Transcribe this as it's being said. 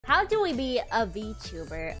How do we be a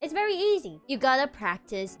VTuber? It's very easy. You gotta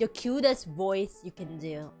practice the cutest voice you can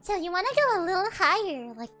do. So you wanna go a little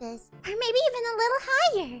higher like this. Or maybe even a little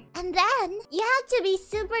higher. And then, you have to be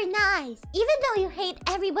super nice. Even though you hate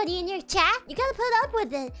everybody in your chat, you gotta put up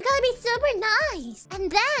with it. You gotta be super nice.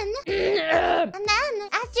 And then...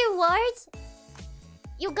 afterwards...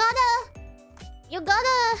 You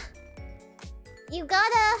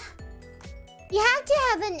have to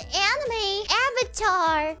have an anime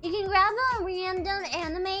avatar. You can grab a random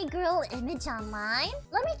anime girl image online.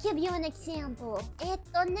 Let me give you an example. Wait.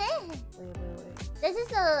 This is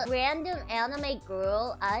a random anime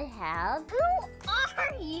girl I have. Who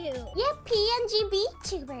are you? Yeah, PNG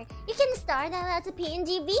VTuber. You can start out as a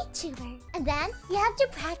PNG VTuber. And then you have to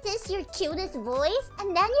practice your cutest voice.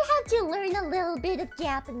 And then you have to learn a little bit of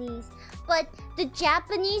Japanese. But the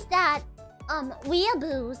Japanese that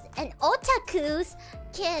weeaboos and otakus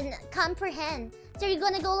can comprehend. So you're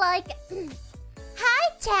gonna go like, hi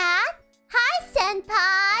chat, hi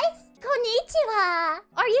senpais, konnichiwa.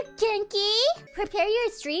 Are you kinky? Prepare your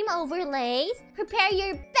stream overlays, prepare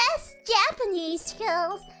your best Japanese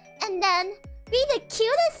skills, and then be the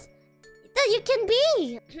cutest that you can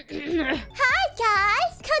be. Hi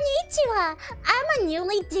guys, konnichiwa. I'm a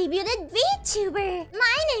newly debuted VTuber.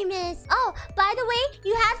 My name is... Oh, by the way,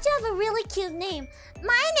 you have to have a really cute name.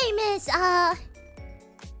 My name is,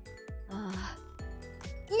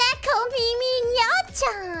 Nekomimi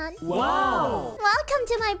Nyo-chan. Wow! Welcome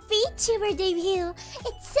to my VTuber debut.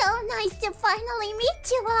 It's so nice to finally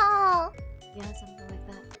meet you all. Yeah, something like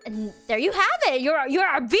that. And there you have it. You're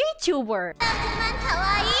a VTuber.